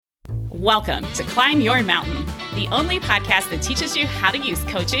Welcome to Climb Your Mountain, the only podcast that teaches you how to use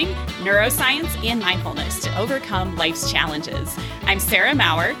coaching, neuroscience, and mindfulness to overcome life's challenges. I'm Sarah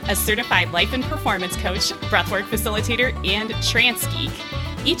Maurer, a certified life and performance coach, breathwork facilitator, and trance geek.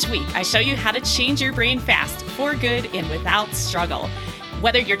 Each week, I show you how to change your brain fast, for good, and without struggle.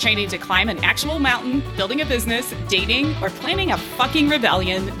 Whether you're training to climb an actual mountain, building a business, dating, or planning a fucking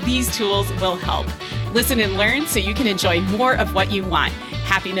rebellion, these tools will help. Listen and learn so you can enjoy more of what you want.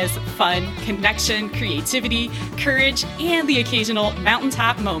 Happiness, fun, connection, creativity, courage, and the occasional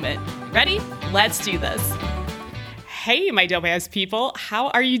mountaintop moment. Ready? Let's do this. Hey, my dope-ass people. How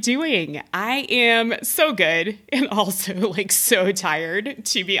are you doing? I am so good and also so tired,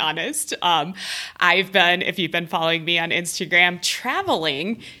 to be honest. I've been, if you've been following me on Instagram,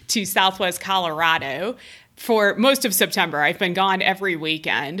 traveling to Southwest Colorado for most of September. I've been gone every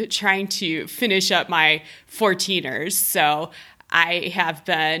weekend trying to finish up my 14ers. So I have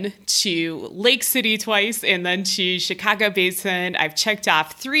been to Lake City twice and then to Chicago Basin. I've checked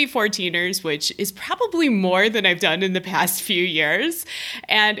off 3 14ers, which is probably more than I've done in the past few years.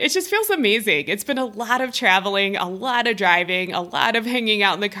 And it just feels amazing. It's been a lot of traveling, a lot of driving, a lot of hanging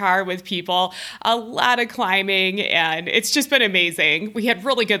out in the car with people, a lot of climbing, and it's just been amazing. We had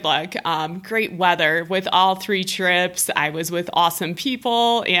really good luck, great weather with all 3 trips. I was with awesome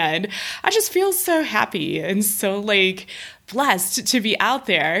people, and I just feel so happy and so blessed to be out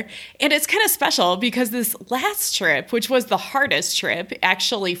there. And it's kind of special because this last trip, which was the hardest trip,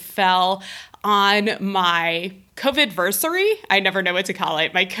 actually fell on my COVID-versary. I never know what to call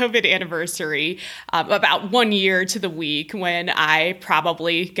it. My COVID anniversary, about 1 year to the week when I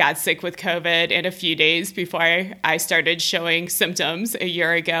probably got sick with COVID in a few days before I started showing symptoms a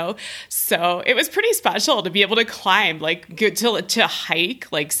year ago. So it was pretty special to be able to climb, to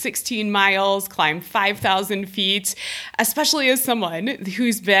hike 16 miles, climb 5,000 feet, especially as someone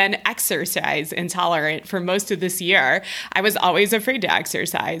who's been exercise intolerant for most of this year. I was always afraid to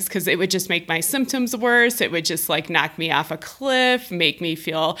exercise because it would just make my symptoms worse. It would just knock me off a cliff, make me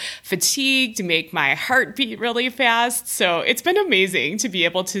feel fatigued, make my heart beat really fast. So it's been amazing to be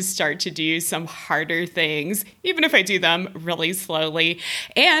able to start to do some harder things, even if I do them really slowly.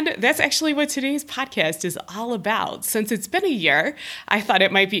 And that's actually what today's podcast is all about. Since it's been a year, I thought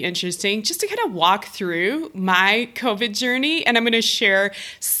it might be interesting just to kind of walk through my COVID journey. And I'm going to share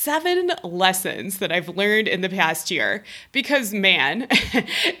 7 lessons that I've learned in the past year. Because man,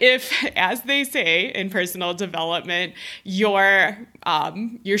 if, as they say in personal development, your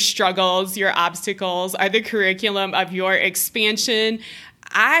struggles, your obstacles are the curriculum of your expansion,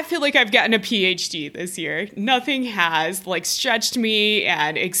 I feel like I've gotten a PhD this year. Nothing has stretched me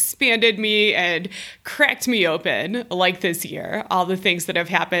and expanded me and cracked me open like this year. All the things that have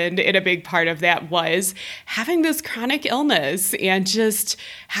happened, and a big part of that was having this chronic illness and just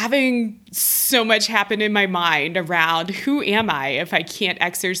having so much happen in my mind around who am I if I can't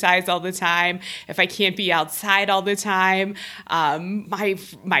exercise all the time, if I can't be outside all the time.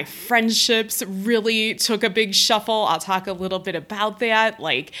 My friendships really took a big shuffle. I'll talk a little bit about that.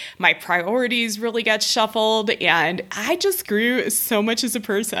 My priorities really got shuffled, and I just grew so much as a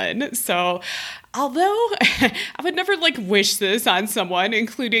person. So although I would never wish this on someone,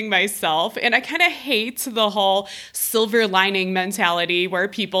 including myself, and I kind of hate the whole silver lining mentality where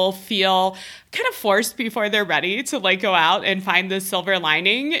people feel kind of forced before they're ready to go out and find the silver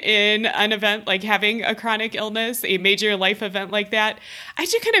lining in an event like having a chronic illness, a major life event like that. I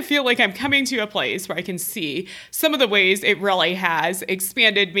do kind of feel like I'm coming to a place where I can see some of the ways it really has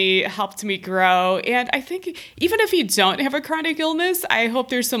expanded me, helped me grow. And I think even if you don't have a chronic illness, I hope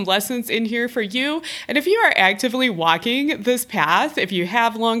there's some lessons in here for you. And if you are actively walking this path, if you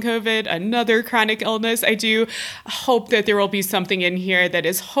have long COVID, another chronic illness, I do hope that there will be something in here that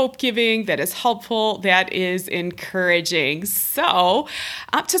is hope-giving, that is helpful, that is encouraging. So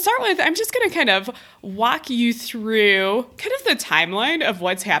to start with, I'm just going to kind of walk you through kind of the timeline of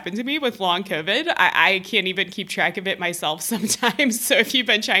what's happened to me with long COVID. I can't even keep track of it myself sometimes. So if you've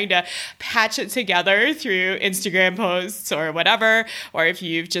been trying to patch it together through Instagram posts or whatever, or if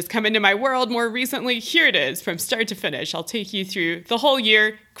you've just come into my world more recently, here it is from start to finish. I'll take you through the whole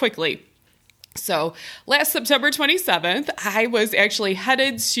year quickly. So last September 27th, I was actually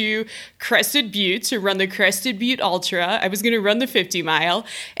headed to Crested Butte to run the Crested Butte Ultra. I was going to run the 50 mile.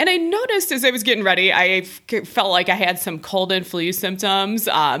 And I noticed as I was getting ready, I felt like I had some cold and flu symptoms.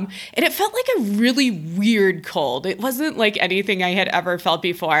 And it felt like a really weird cold. It wasn't like anything I had ever felt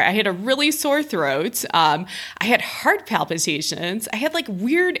before. I had a really sore throat. I had heart palpitations. I had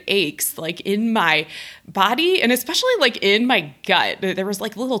weird aches in my body and especially in my gut. There was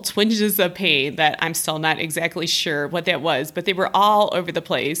little twinges of pain. pain that I'm still not exactly sure what that was, but they were all over the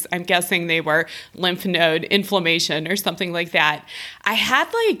place. I'm guessing they were lymph node inflammation or something like that. I had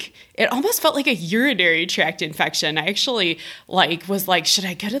it almost felt like a urinary tract infection. I actually was like, should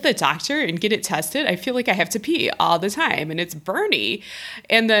I go to the doctor and get it tested? I feel like I have to pee all the time and it's burny.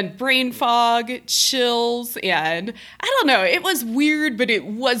 And then brain fog, chills, and I don't know, it was weird, but it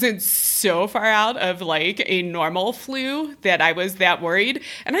wasn't so far out of a normal flu that I was that worried.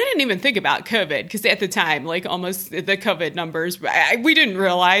 And I didn't even think about COVID because at the time, almost the COVID numbers, we didn't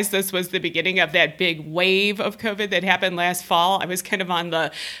realize this was the beginning of that big wave of COVID that happened last fall. I was kind of on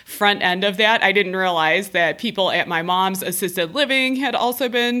the front end of that. I didn't realize that people at my mom's assisted living had also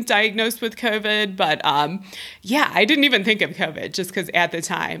been diagnosed with COVID. But I didn't even think of COVID just because at the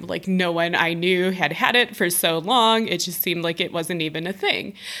time, no one I knew had it for so long. It just seemed like it wasn't even a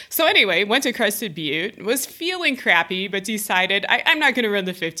thing. So anyway, went to Crested Butte, was feeling crappy, but decided I'm not going to run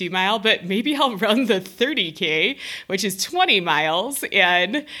the 50 mile, but maybe I'll run the 30K, which is 20 miles.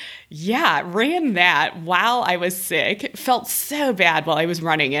 And ran that while I was sick. Felt so bad while I was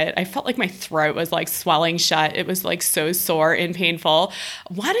running it. I felt like my throat was swelling shut. It was so sore and painful.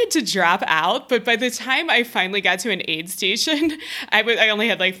 Wanted to drop out, but by the time I finally got to an aid station, I only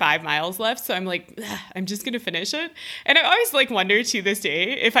had 5 miles left. So I'm I'm just going to finish it. And I always wonder to this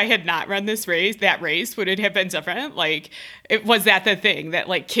day, if I had not run that race, would it have been different? Was that the thing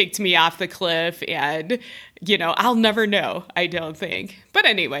that kicked me off the cliff? And, I'll never know, I don't think. But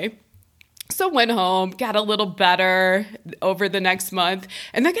anyway, so went home, got a little better over the next month,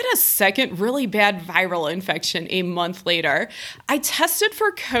 and then got a second really bad viral infection a month later. I tested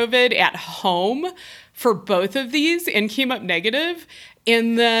for COVID at home for both of these and came up negative.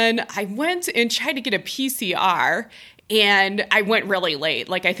 And then I went and tried to get a PCR. And I went really late,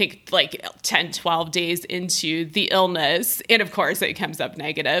 I think 10, 12 days into the illness. And of course, it comes up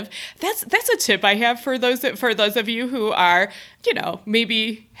negative. That's a tip I have for those of you who are,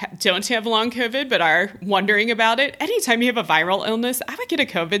 maybe don't have long COVID, but are wondering about it. Anytime you have a viral illness, I would get a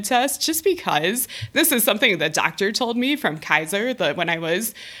COVID test just because this is something the doctor told me from Kaiser that when I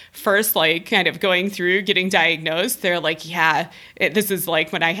was first kind of going through getting diagnosed, they're this is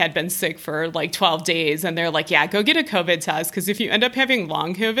when I had been sick for 12 days. And they're go get a COVID test. Because if you end up having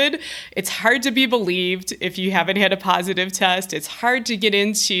long COVID, it's hard to be believed if you haven't had a positive test. It's hard to get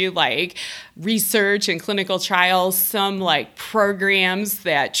into research and clinical trials, some programs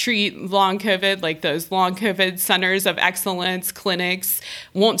that treat long COVID, those long COVID centers of excellence clinics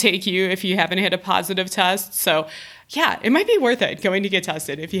won't take you if you haven't had a positive test. So it might be worth it going to get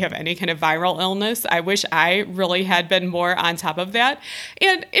tested if you have any kind of viral illness. I wish I really had been more on top of that.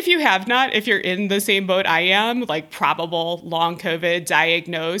 And if you have not, if you're in the same boat I am, probable long COVID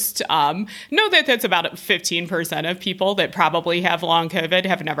diagnosed, know that that's about 15% of people that probably have long COVID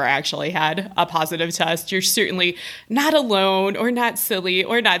have never actually had a positive test. You're certainly not alone or not silly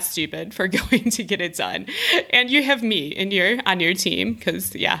or not stupid for going to get it done. And you have me on your team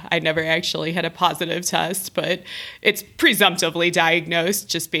because, I never actually had a positive test, but it's presumptively diagnosed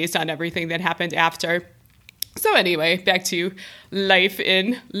just based on everything that happened after. So anyway, back to life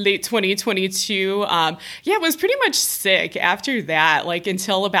in late 2022. Was pretty much sick after that,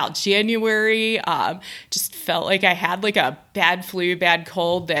 until about January. Just felt like I had a bad flu, bad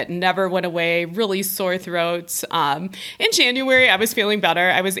cold that never went away, really sore throats. In January, I was feeling better.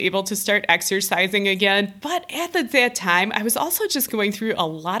 I was able to start exercising again. But at that time, I was also just going through a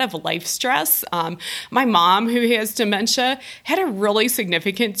lot of life stress. My mom, who has dementia, had a really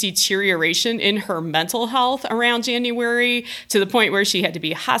significant deterioration in her mental health around January to the point where she had to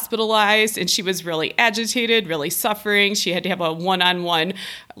be hospitalized and she was really agitated, really suffering. She had to have a one-on-one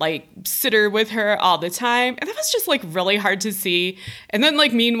sitter with her all the time. And that was just really hard to see. And then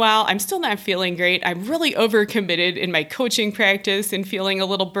meanwhile, I'm still not feeling great. I'm really overcommitted in my coaching practice and feeling a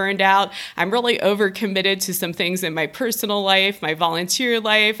little burned out. I'm really overcommitted to some things in my personal life, my volunteer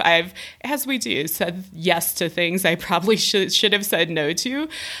life. I've, as we do, said yes to things I probably should have said no to.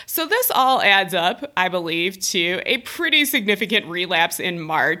 So this all adds up, I believe, to a pretty significant relapse in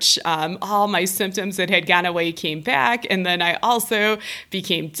March. All my symptoms that had gone away came back. And then I also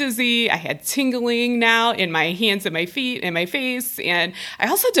became dizzy. I had tingling now in my hands and my feet and my face. And I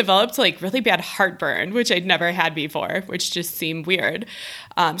also developed really bad heartburn, which I'd never had before, which just seemed weird.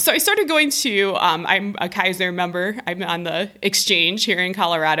 So I started going to, I'm a Kaiser member. I'm on the exchange here in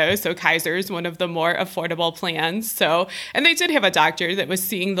Colorado. So Kaiser is one of the more affordable plans. And they did have a doctor that was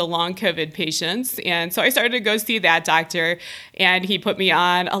seeing the long COVID patients. And so I started to go see that doctor, And he put me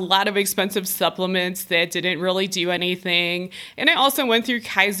on a lot of expensive supplements that didn't really do anything. And I also went through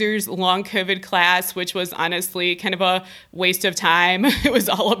Kaiser's long COVID class, which was honestly kind of a waste of time. It was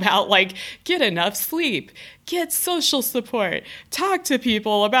all about like, get enough sleep, get social support, talk to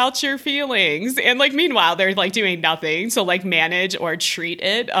people about your feelings. And like, meanwhile, they're like doing nothing to like manage or treat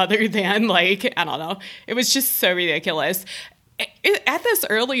it other than like, I don't know. It was just so ridiculous. At this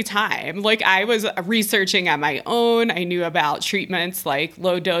early time, like I was researching on my own. I knew about treatments like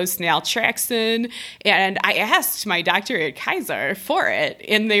low-dose naltrexone, and I asked my doctor at Kaiser for it,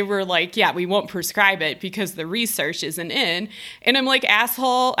 and they were like, yeah, we won't prescribe it because the research isn't in. And I'm like,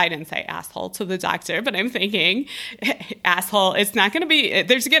 asshole. I didn't say asshole to the doctor, but I'm thinking, asshole, it's not going to be,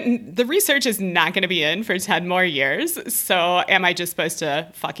 the research is not going to be in for 10 more years. So am I just supposed to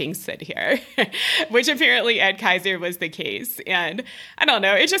fucking sit here? Which apparently at Kaiser was the case. And I don't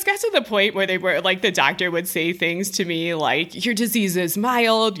know, it just got to the point where they were like, the doctor would say things to me like, your disease is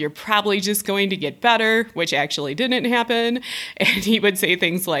mild, you're probably just going to get better, which actually didn't happen. And he would say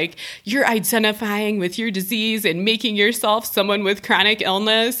things like, you're identifying with your disease and making yourself someone with chronic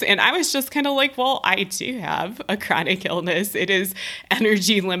illness. And I was just kind of like, well, I do have a chronic illness. It is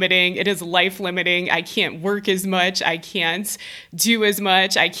energy limiting. It is life limiting. I can't work as much. I can't do as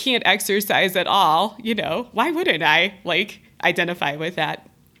much. I can't exercise at all. You know, why wouldn't I identify with that?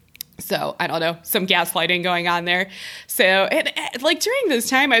 So I don't know, some gaslighting going on there. So and like during this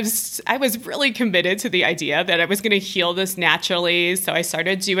time, I was really committed to the idea that I was going to heal this naturally. So I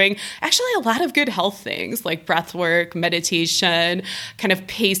started doing actually a lot of good health things like breath work, meditation, kind of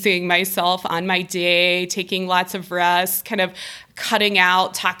pacing myself on my day, taking lots of rest, kind of cutting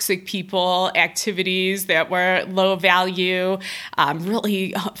out toxic people, activities that were low value,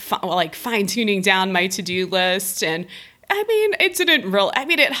 really fine-tuning down my to-do list. And I mean,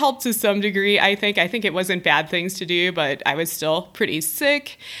 it helped to some degree, I think. I think it wasn't bad things to do, but I was still pretty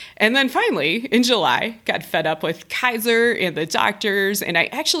sick. And then finally, in July, got fed up with Kaiser and the doctors, and I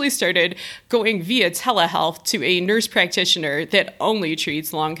actually started going via telehealth to a nurse practitioner that only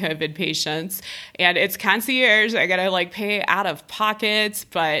treats long COVID patients. And it's concierge. I got to pay out of pocket,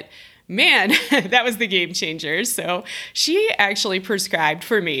 but man, that was the game changer. So she actually prescribed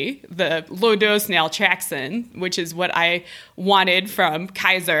for me the low-dose naltrexone, which is what I wanted from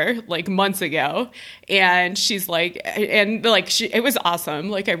Kaiser months ago. And she's it was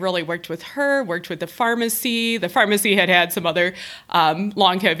awesome. I really worked with her, worked with the pharmacy. The pharmacy had some other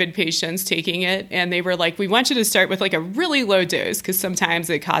long COVID patients taking it. And they were like, we want you to start with a really low dose because sometimes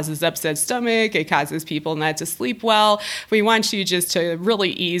it causes upset stomach. It causes people not to sleep well. We want you just to really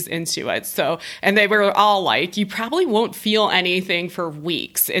ease into it. So, and they were all like, you probably won't feel anything for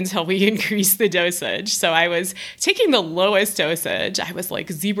weeks until we increase the dosage. So I was taking the lowest dosage. I was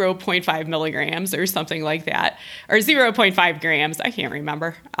 0.5 milligrams or something like that, or 0.5 grams. I can't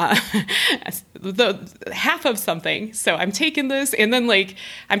remember. Half of something. So I'm taking this, and then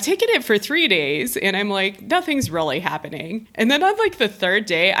I'm taking it for 3 days, and I'm like, nothing's really happening. And then on the third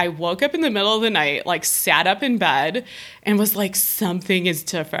day, I woke up in the middle of the night, sat up in bed, and was like, something is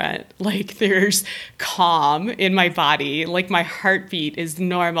different. There's calm in my body. My heartbeat is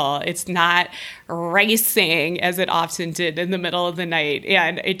normal. It's not racing as it often did in the middle of the night.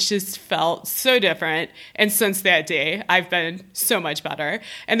 And it just felt so different. And since that day, I've been so much better.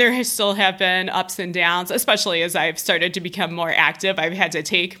 And there still have been ups and downs, especially as I've started to become more active. I've had to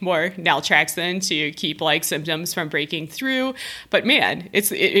take more naltrexone to keep symptoms from breaking through. But man,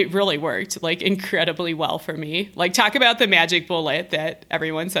 it really worked incredibly well for me. Talk about the magic bullet that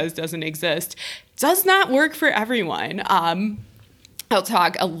everyone says doesn't exist. Does not work for everyone. I'll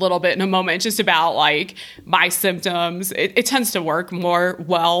talk a little bit in a moment just about my symptoms. It tends to work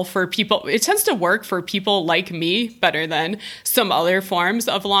for people. It tends to work for people like me better than some other forms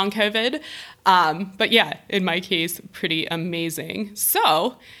of long COVID. But yeah, in my case, pretty amazing.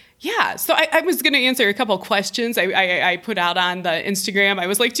 So yeah, so I was going to answer a couple questions I put out on the Instagram. I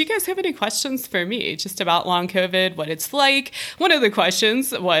was like, do you guys have any questions for me just about long COVID, what it's like? One of the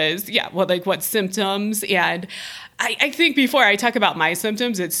questions was, what symptoms? And I think before I talk about my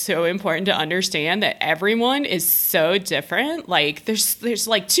symptoms, it's so important to understand that everyone is so different. There's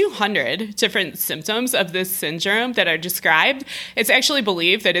 200 different symptoms of this syndrome that are described. It's actually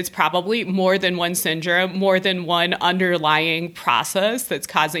believed that it's probably more than one syndrome, more than one underlying process that's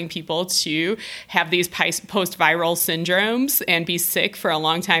causing people to have these post-viral syndromes and be sick for a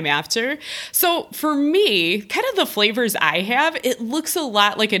long time after. So for me, kind of the flavors I have, it looks a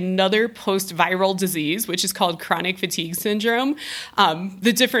lot like another post-viral disease, which is called chronic fatigue syndrome.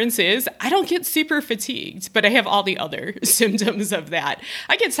 The difference is I don't get super fatigued, but I have all the other symptoms of that.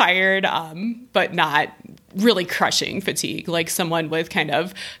 I get tired, but not really crushing fatigue, like someone with kind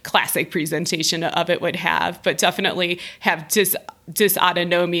of classic presentation of it would have, but definitely have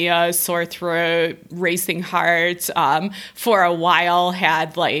dysautonomia, sore throat, racing heart. For a while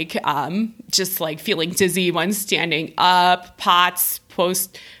had like just like feeling dizzy when standing up, POTS,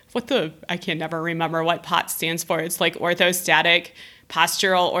 I can never remember what POTS stands for. It's like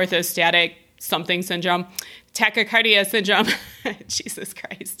postural orthostatic something syndrome, tachycardia syndrome. Jesus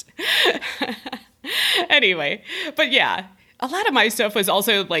Christ. Anyway, but yeah, a lot of my stuff was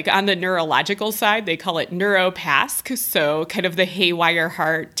also like on the neurological side. They call it neuropasc. So kind of the haywire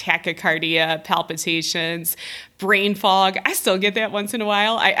heart, tachycardia, palpitations, brain fog. I still get that once in a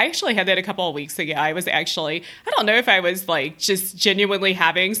while. I actually had that a couple of weeks ago. I don't know if I was like just genuinely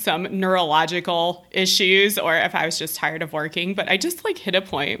having some neurological issues or if I was just tired of working, but I just like hit a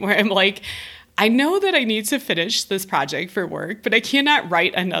point where I'm like, I know that I need to finish this project for work, but I cannot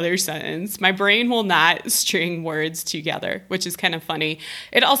write another sentence. My brain will not string words together, which is kind of funny.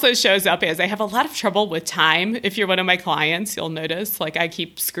 It also shows up as I have a lot of trouble with time. If you're one of my clients, you'll notice like I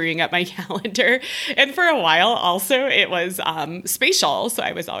keep screwing up my calendar. And for a while also it was spatial. So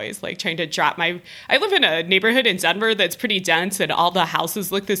I was always like trying to I live in a neighborhood in Denver that's pretty dense and all the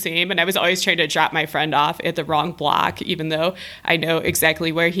houses look the same. And I was always trying to drop my friend off at the wrong block, even though I know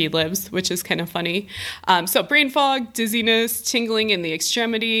exactly where he lives, which is kind of funny. So brain fog, dizziness, tingling in the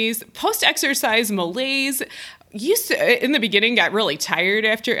extremities, post-exercise malaise. In the beginning, got really tired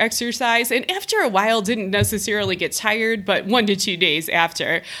after exercise, and after a while didn't necessarily get tired, but 1 to 2 days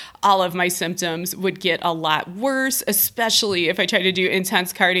after, all of my symptoms would get a lot worse, especially if I tried to do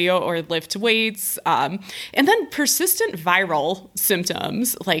intense cardio or lift weights. And then persistent viral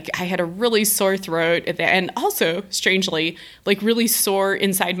symptoms, like I had a really sore throat and also, strangely, like really sore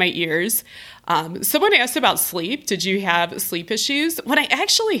inside my ears. Someone asked about sleep. Did you have sleep issues? When I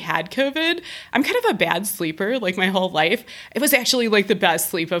actually had COVID, I'm kind of a bad sleeper, like my whole life. It was actually like the best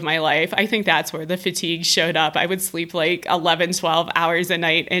sleep of my life. I think that's where the fatigue showed up. I would sleep like 11, 12 hours a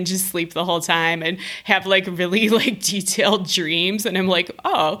night and just sleep the whole time and have like really like detailed dreams. And I'm like,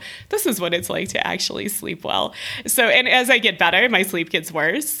 oh, this is what it's like to actually sleep well. So, and as I get better, my sleep gets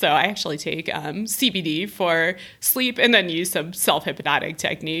worse. So I actually take CBD for sleep and then use some self-hypnotic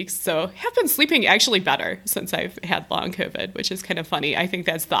techniques. So have been sleeping actually better since I've had long COVID, which is kind of funny. I think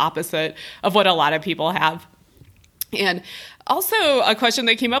that's the opposite of what a lot of people have. And also a question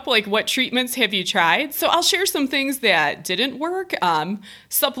that came up, like, what treatments have you tried? So I'll share some things that didn't work.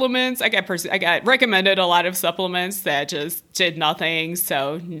 Supplements, I got recommended a lot of supplements that just did nothing.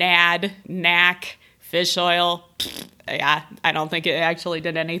 So NAD, NAC, fish oil, yeah, I don't think it actually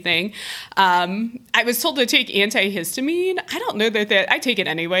did anything. I was told to take antihistamine. I don't know that I take it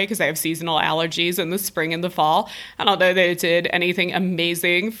anyway because I have seasonal allergies in the spring and the fall. I don't know that it did anything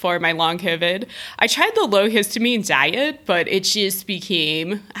amazing for my long COVID. I tried the low histamine diet, but it just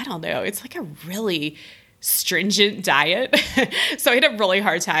became, I don't know, it's like a really stringent diet. So I had a really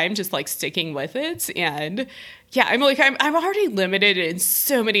hard time just like sticking with it. And yeah, I'm already limited in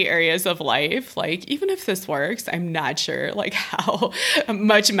so many areas of life. Like, even if this works, I'm not sure like how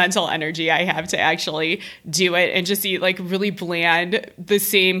much mental energy I have to actually do it and just eat like really the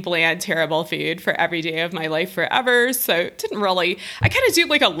same bland, terrible food for every day of my life forever. So I kind of do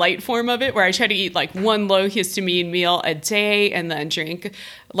like a light form of it where I try to eat like one low histamine meal a day and then drink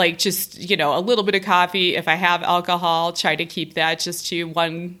like just, a little bit of coffee. If I have alcohol, try to keep that just to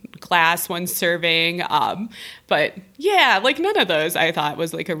one serving. But yeah, like none of those I thought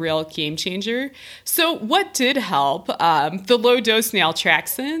was like a real game changer. So what did help? The low dose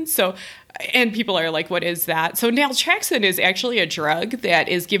naltrexone. And people are like, what is that? So naltrexone is actually a drug that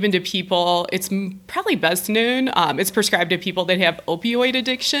is given to people. It's probably best known. It's prescribed to people that have opioid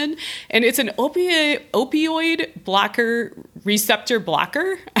addiction. And it's an opioid receptor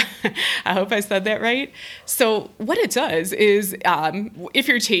blocker. I hope I said that right. So what it does is if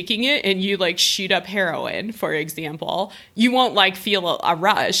you're taking it and you like shoot up heroin, for example, you won't like feel a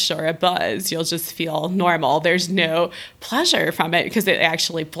rush or a buzz. You'll just feel normal. There's no pleasure from it because it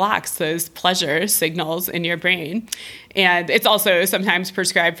actually blocks those pleasure signals in your brain. And it's also sometimes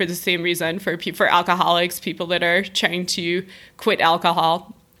prescribed for the same reason for alcoholics, people that are trying to quit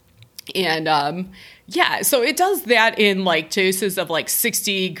alcohol. And so it does that in like doses of like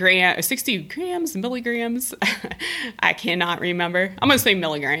 60 milligrams. I cannot remember. I'm going to say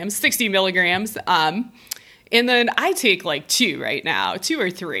milligrams, 60 milligrams. And then I take like 2 right now, 2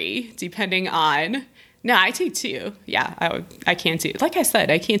 or 3, depending on No, I take 2. Yeah, I can't do, like I said,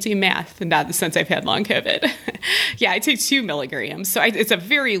 I can't do math, not since I've had long COVID. Yeah, I take 2 milligrams. So it's a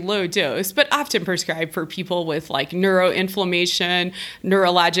very low dose, but often prescribed for people with like neuroinflammation,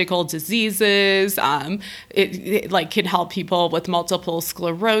 neurological diseases. It like can help people with multiple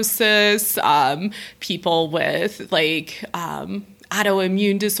sclerosis, people with like,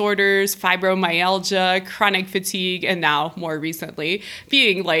 autoimmune disorders, fibromyalgia, chronic fatigue, and now more recently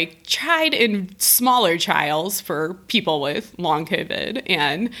being like tried in smaller trials for people with long COVID.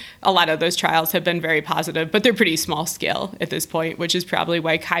 And a lot of those trials have been very positive, but they're pretty small scale at this point, which is probably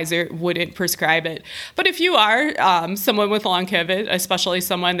why Kaiser wouldn't prescribe it. But if you are someone with long COVID, especially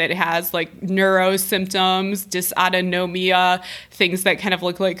someone that has like neuro symptoms, dysautonomia, things that kind of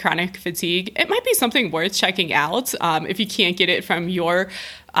look like chronic fatigue, it might be something worth checking out. If you can't get it from your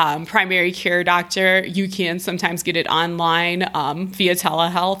primary care doctor, you can sometimes get it online via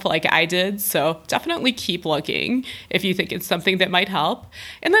telehealth like I did. So definitely keep looking if you think it's something that might help.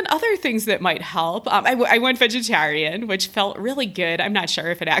 And then other things that might help. I went vegetarian, which felt really good. I'm not sure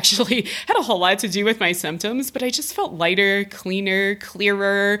if it actually had a whole lot to do with my symptoms, but I just felt lighter, cleaner,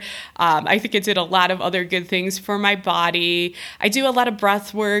 clearer. I think it did a lot of other good things for my body. I do a lot of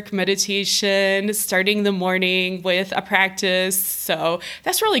breath work, meditation, starting the morning with a practice. So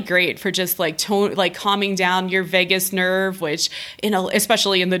that's really great for just like calming down your vagus nerve, which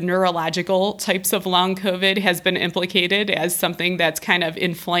especially in the neurological types of long COVID has been implicated as something that's kind of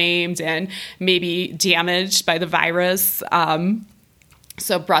inflamed and maybe damaged by the virus.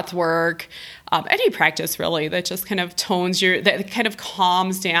 So breath work, any practice really that just kind of that kind of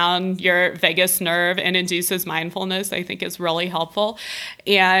calms down your vagus nerve and induces mindfulness, I think is really helpful.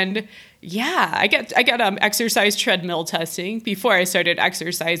 And yeah, I got exercise treadmill testing before I started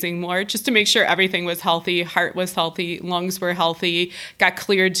exercising more, just to make sure everything was healthy, heart was healthy, lungs were healthy, got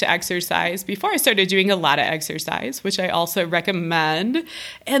cleared to exercise before I started doing a lot of exercise, which I also recommend.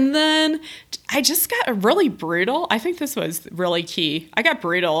 And then I just got really brutal. I think this was really key. I got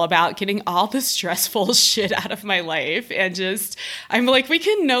brutal about getting all the stressful shit out of my life. And I'm like, we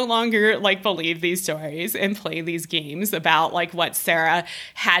can no longer like believe these stories and play these games about like what Sarah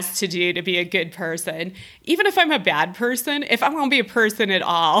has to do to be a good person. Even if I'm a bad person, if I'm going to be a person at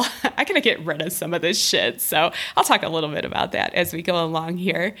all, I got to get rid of some of this shit. So I'll talk a little bit about that as we go along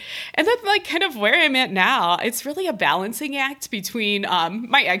here. And then like kind of where I'm at now, it's really a balancing act between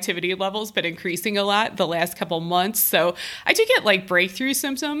my activity levels, but increasing a lot the last couple months. So I do get like breakthrough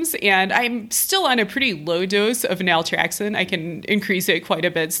symptoms, and I'm still on a pretty low dose of naltrexone. I can increase it quite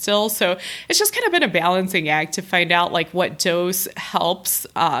a bit still. So it's just kind of been a balancing act to find out like what dose helps.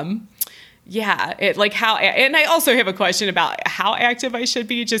 And I also have a question about how active I should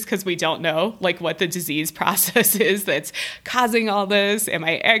be, just because we don't know like what the disease process is that's causing all this. Am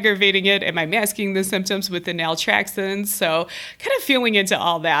I aggravating it? Am I masking the symptoms with the naltrexone? So kind of feeling into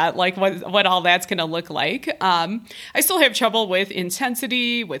all that, like what all that's going to look like. I still have trouble with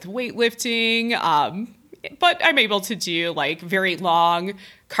intensity, with weightlifting, but I'm able to do like very long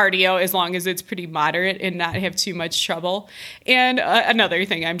cardio as long as it's pretty moderate and not have too much trouble. And another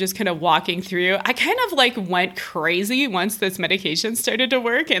thing I'm just kind of walking through, I kind of like went crazy once this medication started to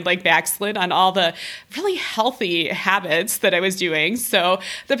work and like backslid on all the really healthy habits that I was doing. So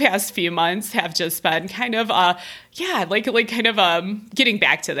the past few months have just been kind of getting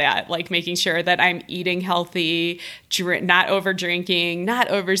back to that, like making sure that I'm eating healthy, not over drinking, not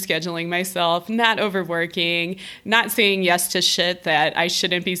over scheduling myself, not overworking, not saying yes to shit that I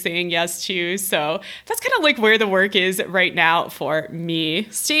shouldn't be saying yes to. So that's kind of like where the work is right now for me,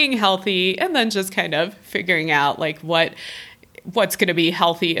 staying healthy and then just kind of figuring out like what's going to be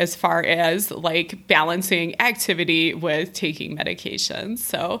healthy as far as like balancing activity with taking medications.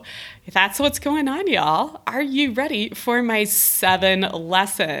 So that's what's going on, y'all. Are you ready for my 7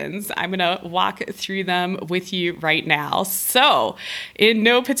 lessons? I'm going to walk through them with you right now. So in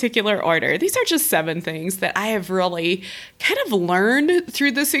no particular order, these are just 7 things that I have really kind of learned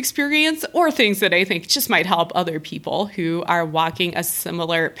through this experience, or things that I think just might help other people who are walking a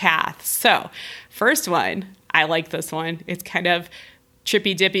similar path. So first one, I like this one. It's kind of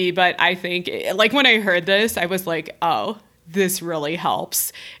trippy dippy, but I think like when I heard this, I was like, oh, this really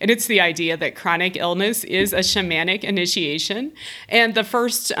helps. And it's the idea that chronic illness is a shamanic initiation. And the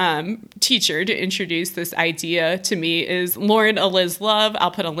first teacher to introduce this idea to me is Lauren Eliz Love.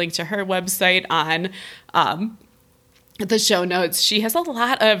 I'll put a link to her website on the show notes. She has a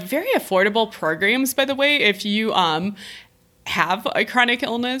lot of very affordable programs, by the way. If you have a chronic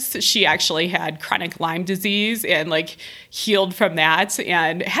illness. She actually had chronic Lyme disease and like healed from that,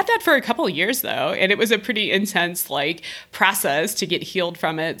 and had that for a couple of years though. And it was a pretty intense like process to get healed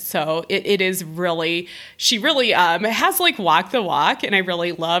from it. So it is really, she really has like walked the walk, and I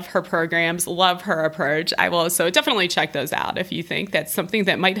really love her programs, love her approach. I will so definitely check those out if you think that's something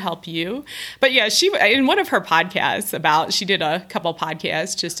that might help you. But yeah, she, in one of her podcasts she did a couple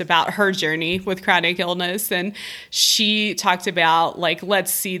podcasts just about her journey with chronic illness, and she talked about like,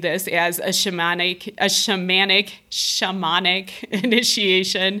 let's see this as a shamanic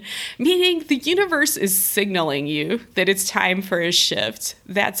initiation, meaning the universe is signaling you that it's time for a shift.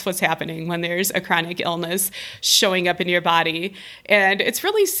 That's what's happening when there's a chronic illness showing up in your body. And it's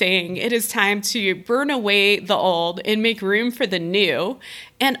really saying it is time to burn away the old and make room for the new.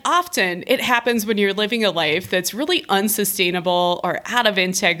 And often it happens when you're living a life that's really unsustainable or out of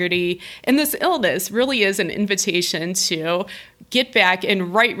integrity. And this illness really is an invitation to get back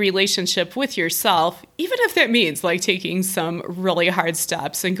in right relationship with yourself, even if that means like taking some really hard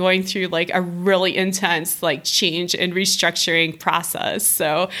steps and going through like a really intense like change and restructuring process.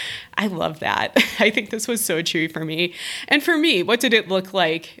 So I love that. I think this was so true for me. And for me, what did it look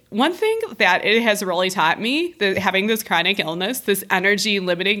like? One thing that it has really taught me, that having this chronic illness, this energy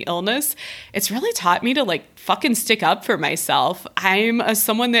limiting illness, it's really taught me to like fucking stick up for myself. I'm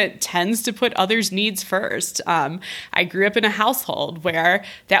someone that tends to put others' needs first. I grew up in a household where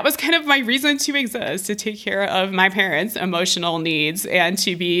that was kind of my reason to exist, to take care of my parents' emotional needs and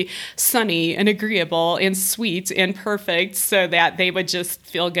to be sunny and agreeable and sweet and perfect so that they would just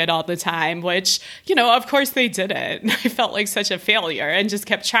feel good all the time, which, you know, of course they didn't. I felt like such a failure and just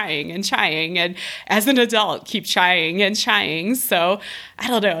kept trying and trying. And as an adult, keep trying and trying. So I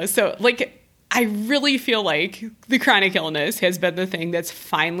don't know. So like, I really feel like the chronic illness has been the thing that's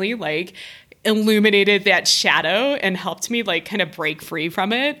finally like illuminated that shadow and helped me like kind of break free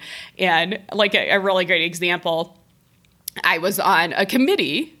from it. And like a really great example, I was on a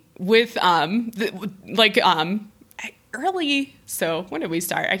committee with early. So when did we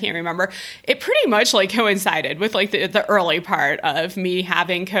start? I can't remember. It pretty much like coincided with like the early part of me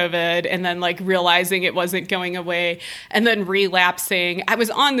having COVID and then like realizing it wasn't going away and then relapsing. I was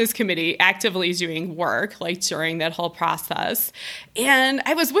on this committee actively doing work like during that whole process. And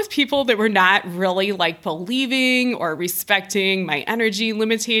I was with people that were not really like believing or respecting my energy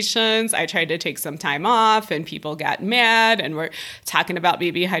limitations. I tried to take some time off and people got mad and were talking about me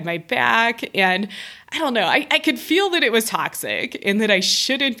behind my back. And I don't know, I could feel that it was toxic and that I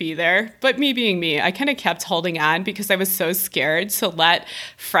shouldn't be there. But me being me, I kind of kept holding on because I was so scared to let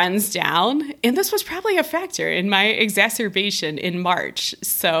friends down. And this was probably a factor in my exacerbation in March.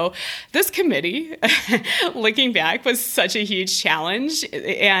 So this committee, looking back, was such a huge challenge.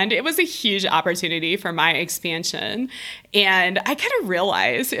 And it was a huge opportunity for my expansion. And I kind of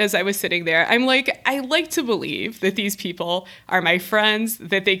realized as I was sitting there, I'm like, I like to believe that these people are my friends,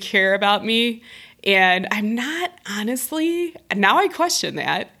 that they care about me. And I'm not, honestly, now I question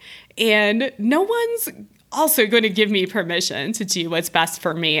that. And no one's also going to give me permission to do what's best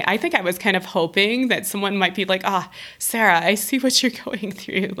for me. I think I was kind of hoping that someone might be like, Sarah, I see what you're going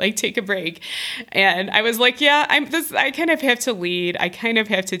through. Like, take a break. And I was like, yeah, I kind of have to lead. I kind of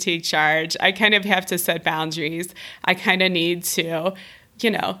have to take charge. I kind of have to set boundaries. I kind of need to,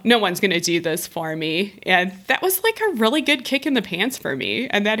 no one's going to do this for me. And that was like a really good kick in the pants for me.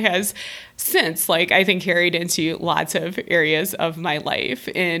 And that has since, I think, carried into lots of areas of my life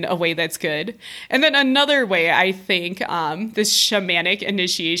in a way that's good. And then another way, I think, this shamanic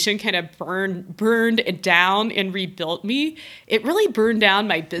initiation kind of burned it down and rebuilt me. It really burned down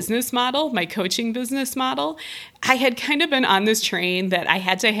my business model, my coaching business model. I had kind of been on this train that I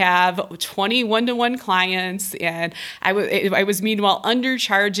had to have 20 one-to-one clients, and I was meanwhile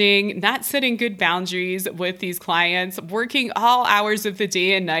undercharging, not setting good boundaries with these clients, working all hours of the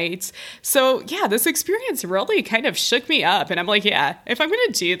day and night. So yeah, this experience really kind of shook me up. And I'm like, yeah, if I'm going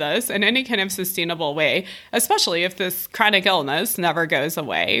to do this in any kind of sustainable way, especially if this chronic illness never goes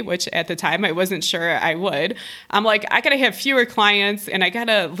away, which at the time I wasn't sure I would, I'm like, I got to have fewer clients and I got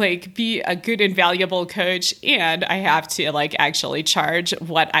to be a good and valuable coach. And I have to actually charge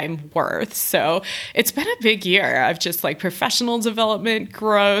what I'm worth. So it's been a big year of just professional development,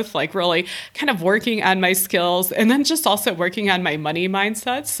 growth, really kind of working on my skills, and then just also working on my money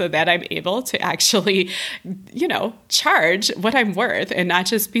mindset so that I'm able to actually, charge what I'm worth and not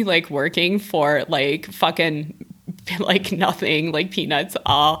just be working for fucking nothing, peanuts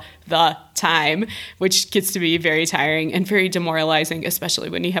all the time, which gets to be very tiring and very demoralizing, especially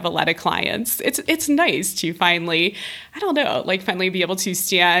when you have a lot of clients. It's nice to finally, finally be able to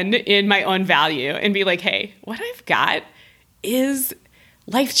stand in my own value and be like, hey, what I've got is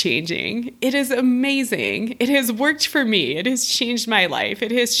life-changing. It is amazing. It has worked for me. It has changed my life.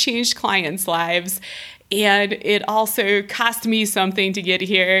 It has changed clients' lives. And it also cost me something to get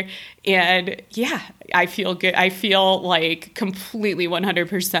here. And yeah, I feel good. I feel like completely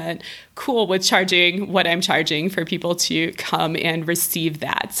 100% cool with charging what I'm charging for people to come and receive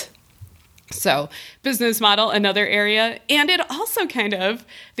that. So business model, another area. And it also kind of,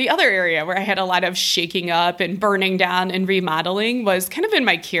 the other area where I had a lot of shaking up and burning down and remodeling was kind of in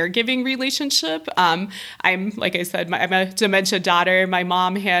my caregiving relationship. I'm, like I said, I'm a dementia daughter. My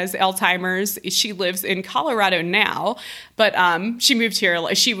mom has Alzheimer's. She lives in Colorado now, but she moved here.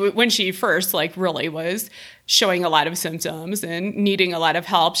 When she first really was showing a lot of symptoms and needing a lot of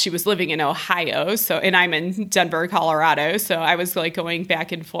help. She was living in Ohio, and I'm in Denver, Colorado, so I was going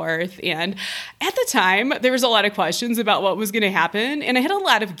back and forth. And at the time, there was a lot of questions about what was going to happen, and I had a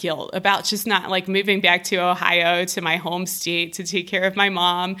lot of guilt about just not moving back to Ohio, to my home state, to take care of my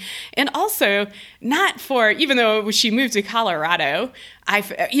mom, and also not for, even though she moved to Colorado,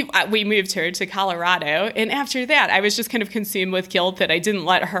 we moved her to Colorado, and after that, I was just kind of consumed with guilt that I didn't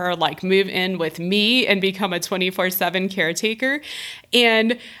let her move in with me and become a 24/7 caretaker.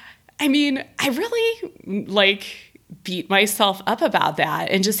 And I mean, I really beat myself up about that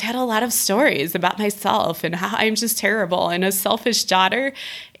and just had a lot of stories about myself and how I'm just terrible and a selfish daughter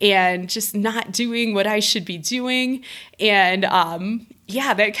and just not doing what I should be doing. And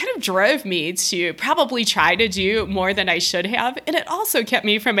that kind of drove me to probably try to do more than I should have. And it also kept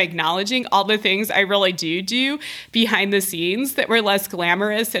me from acknowledging all the things I really do behind the scenes that were less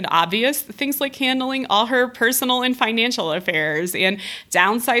glamorous and obvious. Things like handling all her personal and financial affairs and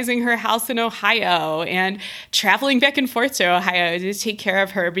downsizing her house in Ohio and traveling back and forth to Ohio to take care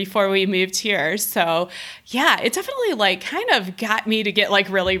of her before we moved here. So yeah, it definitely kind of got me to get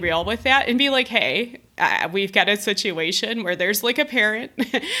really real with that and be hey, we've got a situation where there's a parent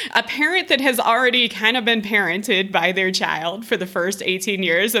that has already kind of been parented by their child for the first 18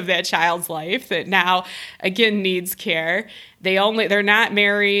 years of that child's life that now again needs care. They're not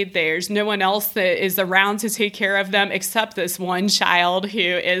married. There's no one else that is around to take care of them except this one child who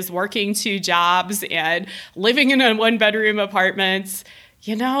is working 2 jobs and living in a 1-bedroom apartment.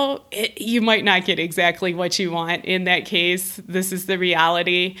 You might not get exactly what you want in that case. This is the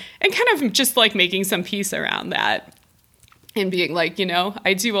reality. And kind of just making some peace around that and being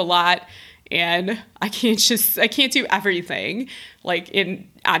I do a lot and I can't do everything.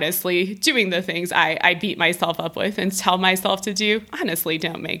 Honestly, doing the things I beat myself up with and tell myself to do honestly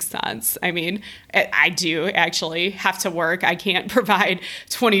don't make sense. I mean, I do actually have to work. I can't provide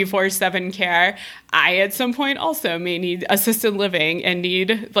 24/7 care. I, at some point, also may need assisted living and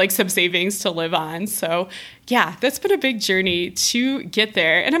need some savings to live on. So yeah, that's been a big journey to get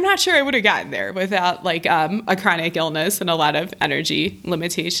there. And I'm not sure I would have gotten there without a chronic illness and a lot of energy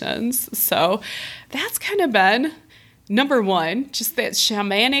limitations. So that's kind of been number one, just that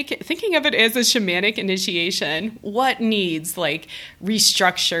shamanic, thinking of it as a shamanic initiation. What needs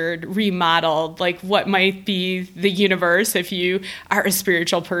restructured, remodeled, what might be the universe if you are a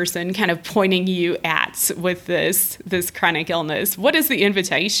spiritual person kind of pointing you at with this chronic illness? What is the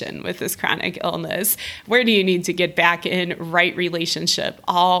invitation with this chronic illness? Where do you need to get back in right relationship?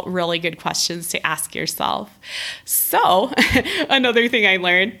 All really good questions to ask yourself. So another thing I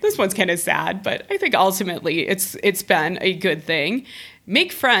learned, this one's kind of sad, but I think ultimately it's been a good thing.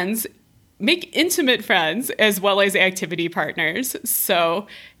 Make intimate friends as well as activity partners. So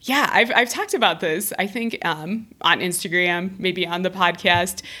yeah, I've talked about this, I think, on Instagram, maybe on the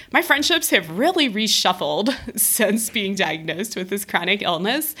podcast. My friendships have really reshuffled since being diagnosed with this chronic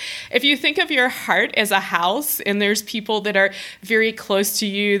illness. If you think of your heart as a house and there's people that are very close to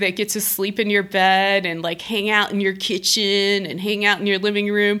you that get to sleep in your bed and hang out in your kitchen and hang out in your living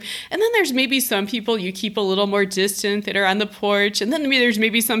room. And then there's maybe some people you keep a little more distant that are on the porch. And then there's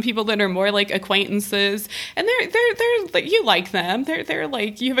maybe some people that are more acquaintances and they're you like them. They're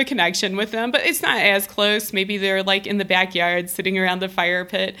you have a connection with them, but it's not as close. Maybe they're in the backyard sitting around the fire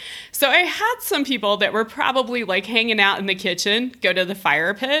pit. So I had some people that were probably hanging out in the kitchen, go to the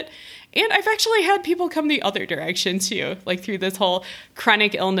fire pit. And I've actually had people come the other direction too, through this whole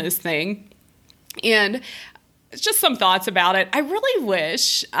chronic illness thing. And just some thoughts about it. I really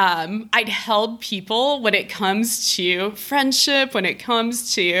wish I'd held people when it comes to friendship, when it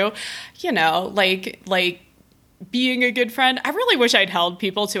comes to, being a good friend, I really wish I'd held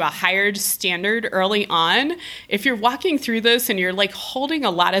people to a higher standard early on. If you're walking through this and you're like holding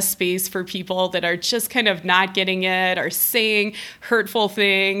a lot of space for people that are just kind of not getting it or saying hurtful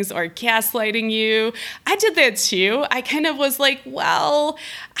things or gaslighting you, I did that too. I kind of was like, well,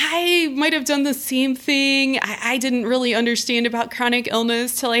 I might have done the same thing. I didn't really understand about chronic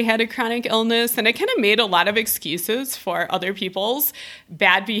illness till I had a chronic illness. And I kind of made a lot of excuses for other people's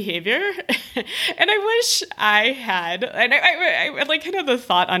bad behavior. And I wish I had, and I like kind of the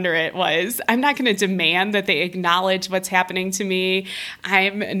thought under it was, I'm not going to demand that they acknowledge what's happening to me.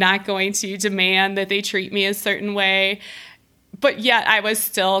 I'm not going to demand that they treat me a certain way. But yet I was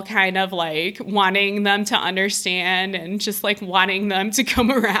still kind of like wanting them to understand and just like wanting them to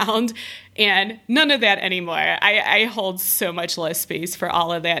come around, and none of that anymore. I hold so much less space for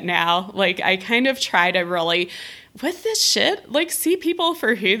all of that now. Like I kind of try to really, with this shit, like see people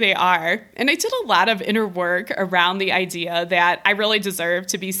for who they are. And I did a lot of inner work around the idea that I really deserve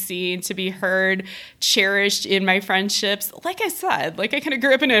to be seen, to be heard, cherished in my friendships. Like I said, like I kind of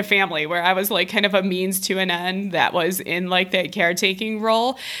grew up in a family where I was like kind of a means to an end that was in like that caretaking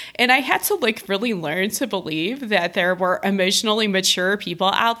role. And I had to like really learn to believe that there were emotionally mature people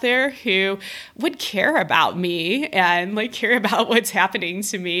out there who would care about me and like care about what's happening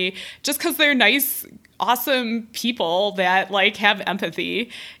to me just because they're nice, awesome people that like have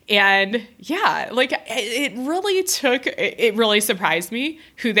empathy. And yeah, like it really surprised me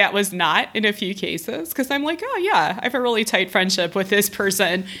who that was not in a few cases, because I'm like, oh yeah, I have a really tight friendship with this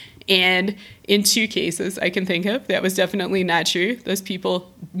person. And in 2 cases I can think of, that was definitely not true. Those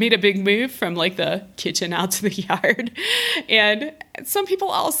people made a big move from like the kitchen out to the yard. And some people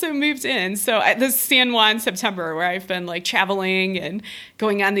also moved in. So at this San Juan September, where I've been like traveling and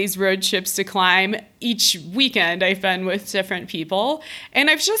going on these road trips to climb, each weekend I've been with different people.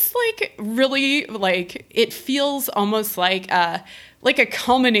 And I've just like really like, it feels almost like a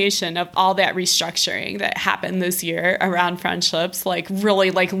culmination of all that restructuring that happened this year around friendships, like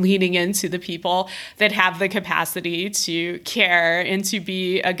really like leaning into the people that have the capacity to care and to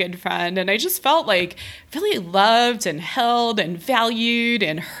be a good friend. And I just felt like really loved and held and valued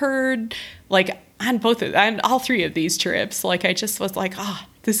and heard, like on all 3 of these trips. Like I just was like, oh,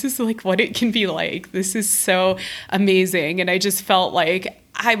 this is like what it can be like. This is so amazing. And I just felt like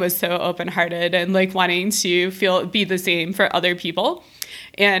I was so open-hearted and like wanting to be the same for other people.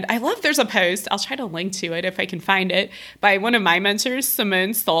 And I love, there's a post, I'll try to link to it if I can find it, by one of my mentors,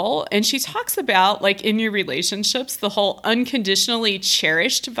 Simone Stoll. And she talks about like in your relationships, the whole unconditionally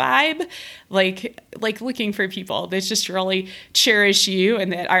cherished vibe, like looking for people that just really cherish you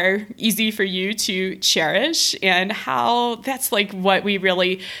and that are easy for you to cherish, and how that's like what we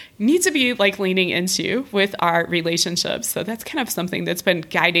really need to be like leaning into with our relationships. So that's kind of something that's been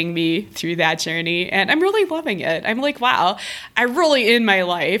guiding me through that journey. And I'm really loving it. I'm like, wow, I really in my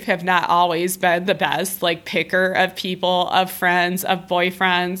life have not always been the best like picker of people, of friends, of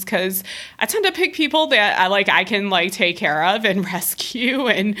boyfriends, because I tend to pick people that I can like take care of and rescue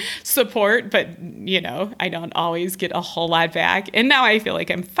and support. But, you know, I don't always get a whole lot back. And now I feel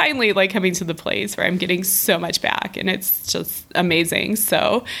like I'm finally like coming to the place where I'm getting so much back, and it's just amazing.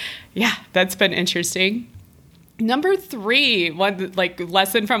 So yeah, that's been interesting. Number 3, one like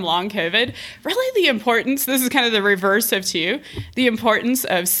lesson from long COVID, really the importance, this is kind of the reverse of 2, the importance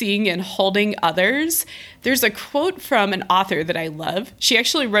of seeing and holding others. There's a quote from an author that I love. She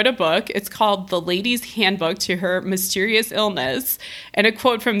actually wrote a book. It's called The Lady's Handbook to Her Mysterious Illness. And a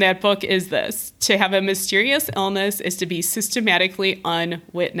quote from that book is this: to have a mysterious illness is to be systematically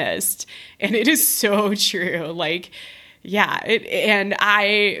unwitnessed. And it is so true. Like, yeah, and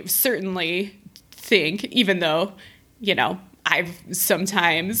I certainly think, even though, you know, I've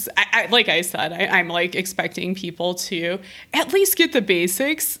sometimes, like I said, I'm like expecting people to at least get the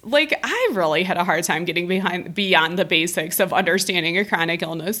basics. Like I really had a hard time getting beyond the basics of understanding a chronic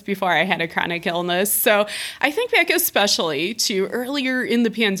illness before I had a chronic illness. So I think back especially to earlier in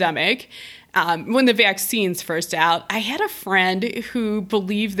the pandemic, when the vaccines first out, I had a friend who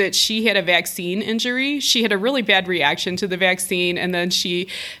believed that she had a vaccine injury. She had a really bad reaction to the vaccine, and then she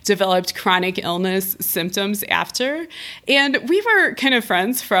developed chronic illness symptoms after. And we were kind of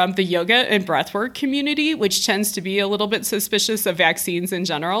friends from the yoga and breathwork community, which tends to be a little bit suspicious of vaccines in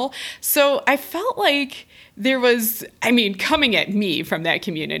general. So I felt like there was, coming at me from that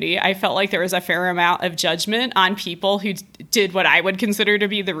community, I felt like there was a fair amount of judgment on people who did what I would consider to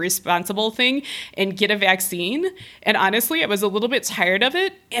be the responsible thing and get a vaccine. And honestly, I was a little bit tired of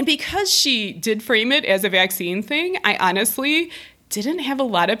it. And because she did frame it as a vaccine thing, I honestly didn't have a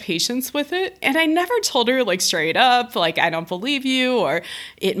lot of patience with it. And I never told her like straight up, like, I don't believe you, or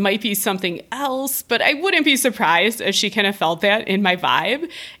it might be something else, but I wouldn't be surprised if she kind of felt that in my vibe.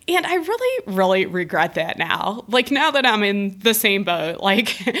 And I really, really regret that now. Like now that I'm in the same boat,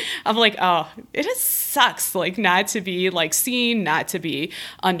 like I'm like, oh, it just sucks, like not to be like seen, not to be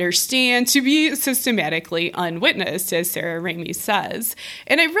understand, to be systematically unwitnessed, as Sarah Ramey says.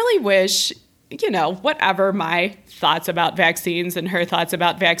 And I really wish, whatever my thoughts about vaccines and her thoughts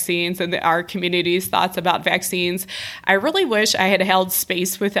about vaccines and our community's thoughts about vaccines, I really wish I had held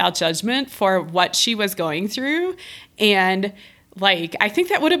space without judgment for what she was going through. And I think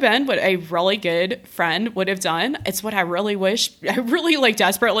that would have been what a really good friend would have done. It's what I really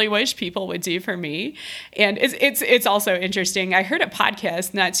desperately wish people would do for me. And it's also interesting. I heard a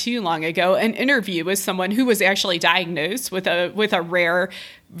podcast not too long ago, an interview with someone who was actually diagnosed with a rare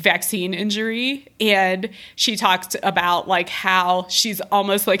vaccine injury, and she talked about like how she's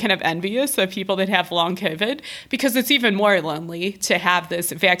almost like kind of envious of people that have long COVID, because it's even more lonely to have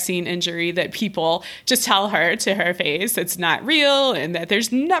this vaccine injury that people just tell her to her face it's not real and that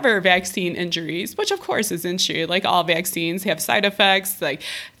there's never vaccine injuries, which of course isn't true. Like all vaccines have side effects. Like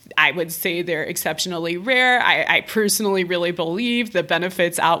I would say they're exceptionally rare. I personally really believe the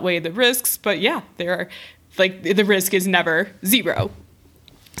benefits outweigh the risks, but yeah, the risk is never zero.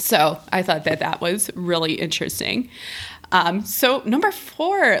 So I thought that was really interesting. So number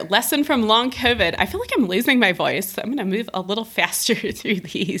 4, lesson from long COVID. I feel like I'm losing my voice, so I'm going to move a little faster through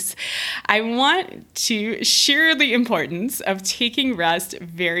these. I want to share the importance of taking rest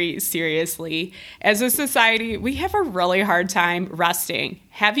very seriously. As a society, we have a really hard time resting.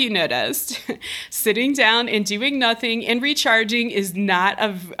 Have you noticed? Sitting down and doing nothing and recharging is not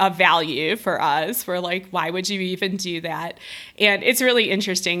a value for us. We're like, why would you even do that? And it's really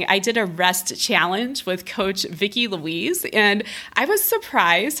interesting. I did a rest challenge with Coach Vicki Louise, and I was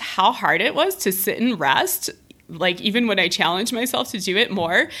surprised how hard it was to sit and rest, like even when I challenged myself to do it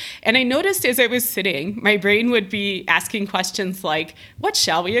more. And I noticed as I was sitting, my brain would be asking questions like, what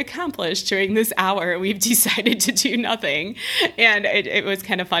shall we accomplish during this hour? We've decided to do nothing. And it was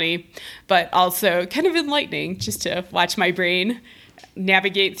kind of funny, but also kind of enlightening just to watch my brain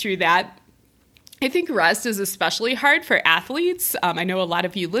navigate through that. I think rest is especially hard for athletes. I know a lot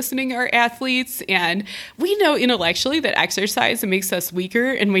of you listening are athletes, and we know intellectually that exercise makes us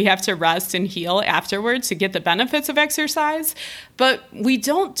weaker and we have to rest and heal afterwards to get the benefits of exercise, but we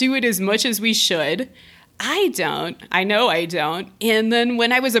don't do it as much as we should. I don't. I know I don't. And then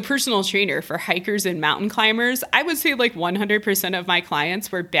when I was a personal trainer for hikers and mountain climbers, I would say like 100% of my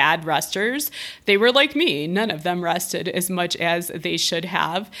clients were bad resters. They were like me. None of them rested as much as they should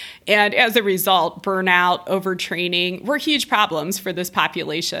have. And as a result, burnout, overtraining were huge problems for this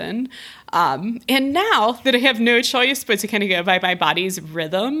population. And now that I have no choice but to kind of go by my body's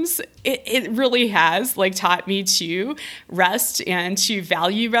rhythms, it really has like taught me to rest and to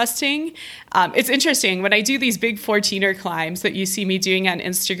value resting. It's interesting when I do these big 14er climbs that you see me doing on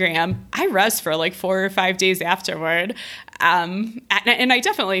Instagram, I rest for like 4 or 5 days afterward. And I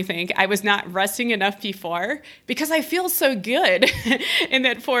definitely think I was not resting enough before because I feel so good in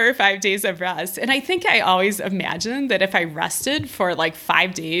that 4 or 5 days of rest. And I think I always imagined that if I rested for like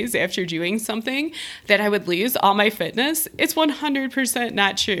 5 days after doing something, that I would lose all my fitness. It's 100%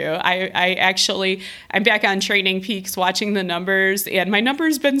 not true. I'm back on Training Peaks watching the numbers, and my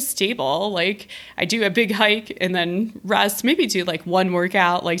number's been stable. Like I do a big hike and then rest, maybe do like one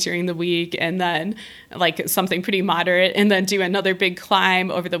workout like during the week and then like something pretty moderate, and then do another big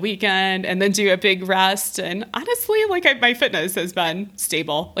climb over the weekend and then do a big rest. And honestly, like my fitness has been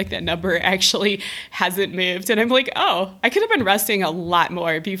stable. Like that number actually hasn't moved. And I'm like, oh, I could have been resting a lot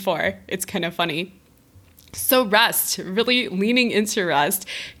more before. It's kind of funny. So rest, really leaning into rest,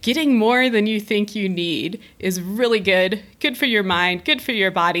 getting more than you think you need is really good. Good for your mind, good for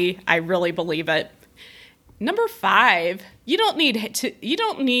your body. I really believe it. Number 5, you don't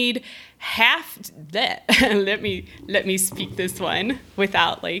need half that. let me speak this one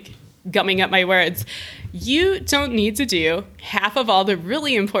without like gumming up my words. You don't need to do half of all the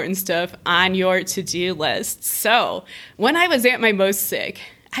really important stuff on your to-do list. So when I was at my most sick,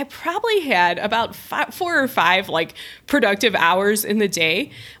 I probably had about 4 or 5 like productive hours in the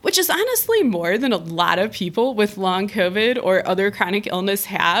day, which is honestly more than a lot of people with long COVID or other chronic illness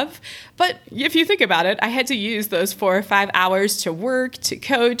have. But if you think about it, I had to use those 4 or 5 hours to work, to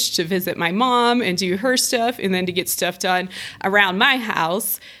coach, to visit my mom and do her stuff, and then to get stuff done around my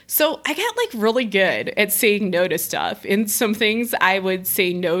house. So I got like really good at saying no to stuff. And some things I would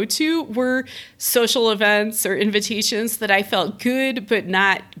say no to were social events or invitations that I felt good but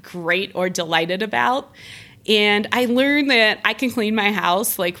not great or delighted about. And I learned that I can clean my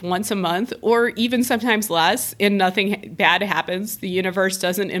house like once a month or even sometimes less, and nothing bad happens. The universe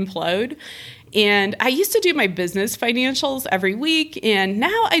doesn't implode. And I used to do my business financials every week, and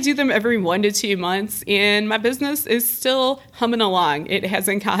now I do them every 1 to 2 months, and my business is still humming along. It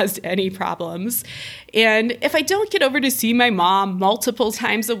hasn't caused any problems. And if I don't get over to see my mom multiple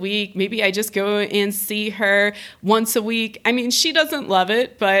times a week, maybe I just go and see her once a week. I mean, she doesn't love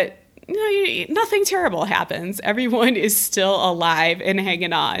it, but nothing terrible happens. Everyone is still alive and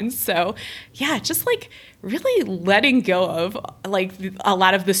hanging on. So yeah, just like really letting go of like a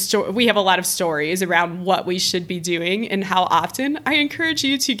lot of we have a lot of stories around what we should be doing and how often. I encourage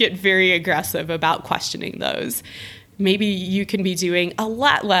you to get very aggressive about questioning those. Maybe you can be doing a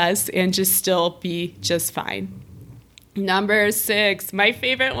lot less and just still be just fine. Number 6, my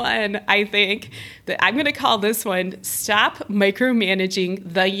favorite one, I think, that I'm going to call this one, stop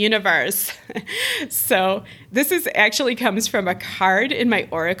micromanaging the universe. So this is actually comes from a card in my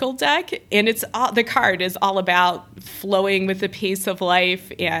Oracle deck, and the card is all about flowing with the pace of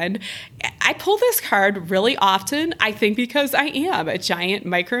life. And I pull this card really often, I think, because I am a giant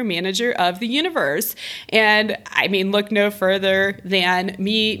micromanager of the universe. And I mean, look no further than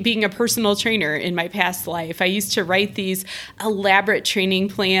me being a personal trainer in my past life. I used to write these elaborate training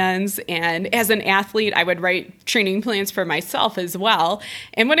plans, and as an athlete, I would write training plans for myself as well.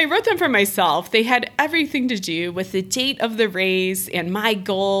 And when I wrote them for myself, they had everything to do with the date of the race and my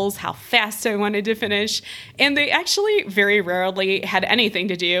goals, how fast I wanted to finish. And they actually very rarely had anything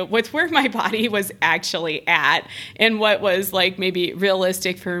to do with where my body was actually at and what was like maybe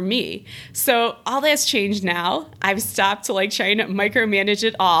realistic for me. So all that's changed now. I've stopped like trying to micromanage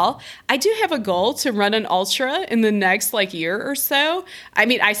it all. I do have a goal to run an ultra in the next like year or so. I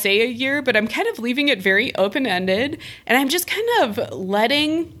mean, I say a year, but I'm kind of leaving it very open-ended, and I'm just kind of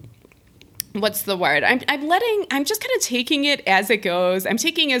letting what's the word? I'm just kind of taking it as it goes. I'm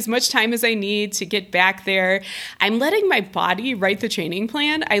taking as much time as I need to get back there. I'm letting my body write the training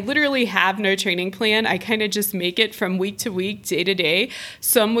plan. I literally have no training plan. I kind of just make it from week to week, day to day.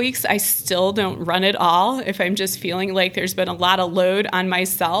 Some weeks I still don't run at all if I'm just feeling like there's been a lot of load on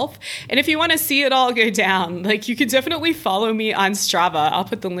myself. And if you want to see it all go down, like you can definitely follow me on Strava. I'll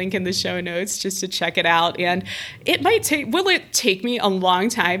put the link in the show notes just to check it out. And will it take me a long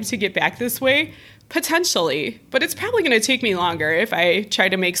time to get back this way? Potentially, but it's probably going to take me longer if I try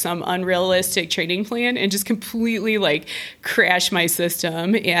to make some unrealistic training plan and just completely like crash my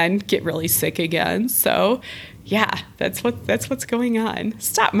system and get really sick again. So yeah, that's what's going on.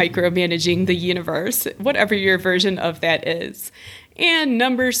 Stop micromanaging the universe, whatever your version of that is. And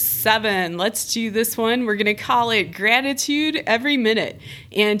number 7, let's do this one. We're going to call it gratitude every minute.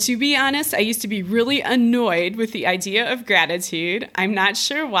 And to be honest, I used to be really annoyed with the idea of gratitude. I'm not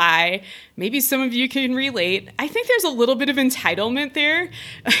sure why. Maybe some of you can relate. I think there's a little bit of entitlement there.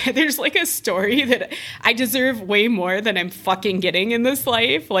 There's like a story that I deserve way more than I'm fucking getting in this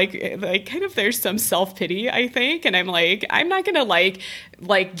life. Like kind of there's some self-pity, I think. And I'm like, I'm not going to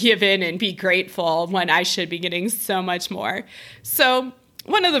like give in and be grateful when I should be getting so much more. So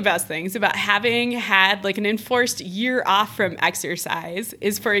one of the best things about having had like an enforced year off from exercise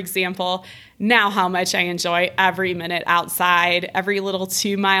is, for example, now how much I enjoy every minute outside, every little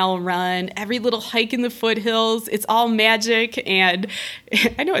 2-mile run, every little hike in the foothills. It's all magic. And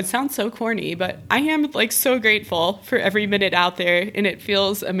I know it sounds so corny, but I am like so grateful for every minute out there, and it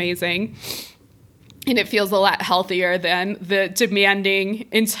feels amazing. And it feels a lot healthier than the demanding,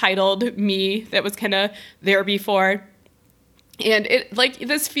 entitled me that was kind of there before. And it like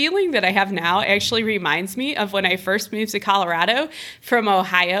this feeling that I have now actually reminds me of when I first moved to Colorado from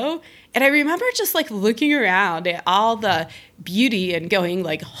Ohio. And I remember just like looking around at all the beauty and going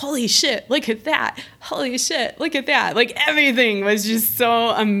like, holy shit, look at that. Holy shit, look at that. Like everything was just so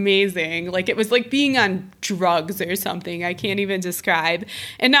amazing. Like it was like being on drugs or something. I can't even describe.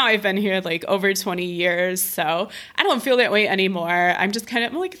 And now I've been here like over 20 years. So I don't feel that way anymore. I'm just kind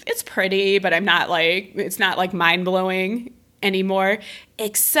of like, it's pretty, but it's not like mind blowing anymore,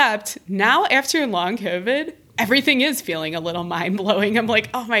 except now after long COVID, everything is feeling a little mind-blowing. I'm like,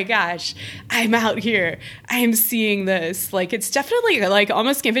 oh my gosh, I'm out here. I'm seeing this. Like, it's definitely like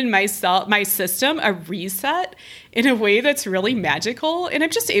almost given my system a reset. in a way that's really magical. And I'm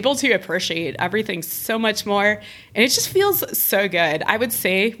just able to appreciate everything so much more. And it just feels so good. I would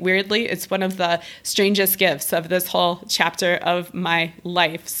say, weirdly, it's one of the strangest gifts of this whole chapter of my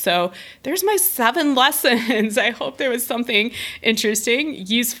life. So there's my 7 lessons. I hope there was something interesting,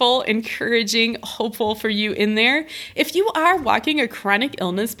 useful, encouraging, hopeful for you in there. If you are walking a chronic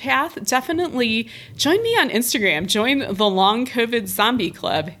illness path, definitely join me on Instagram. Join the Long COVID Zombie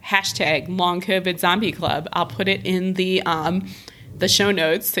Club, hashtag Long COVID Zombie Club. I'll put it in the show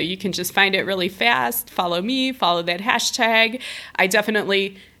notes so you can just find it really fast. Follow me, follow that hashtag.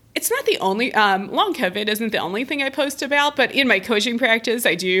 It's not the only, long COVID isn't the only thing I post about, but in my coaching practice,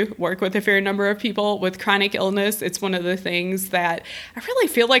 I do work with a fair number of people with chronic illness. It's one of the things that I really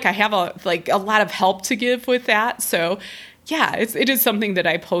feel like I have a lot of help to give with that. So yeah, it is something that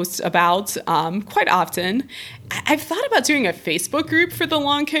I post about quite often. I've thought about doing a Facebook group for the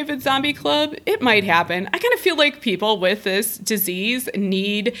Long COVID Zombie Club. It might happen. I kind of feel like people with this disease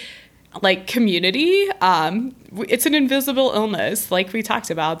need community. It's an invisible illness, like we talked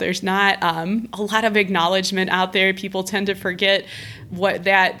about. There's not a lot of acknowledgement out there. People tend to forget what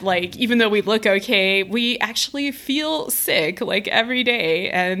that, even though we look okay, we actually feel sick every day,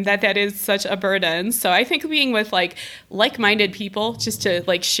 and that is such a burden. So I think being with like-minded people just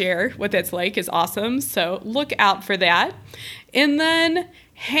to share what that's like is awesome. So look out for that. And then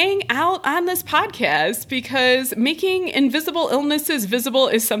hang out on this podcast, because making invisible illnesses visible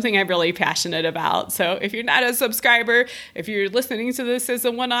is something I'm really passionate about. So if you're not a subscriber, if you're listening to this as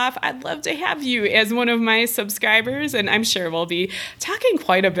a one-off, I'd love to have you as one of my subscribers. And I'm sure we'll be talking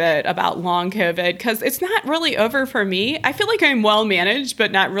quite a bit about long COVID, because it's not really over for me. I feel like I'm well managed,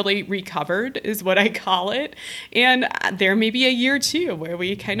 but not really recovered is what I call it. And there may be a year too where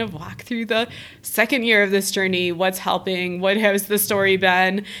we kind of walk through the second year of this journey. What's helping? What has the story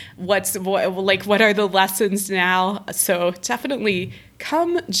been? What are the lessons now? So definitely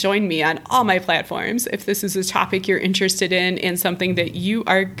come join me on all my platforms if this is a topic you're interested in and something that you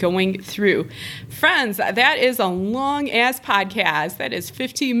are going through. Friends, that is a long-ass podcast. That is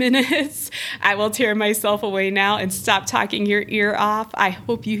 15 minutes. I will tear myself away now and stop talking your ear off. I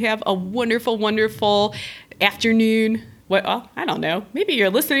hope you have a wonderful, wonderful afternoon. I don't know. Maybe you're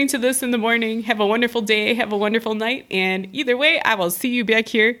listening to this in the morning. Have a wonderful day. Have a wonderful night. And either way, I will see you back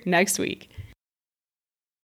here next week.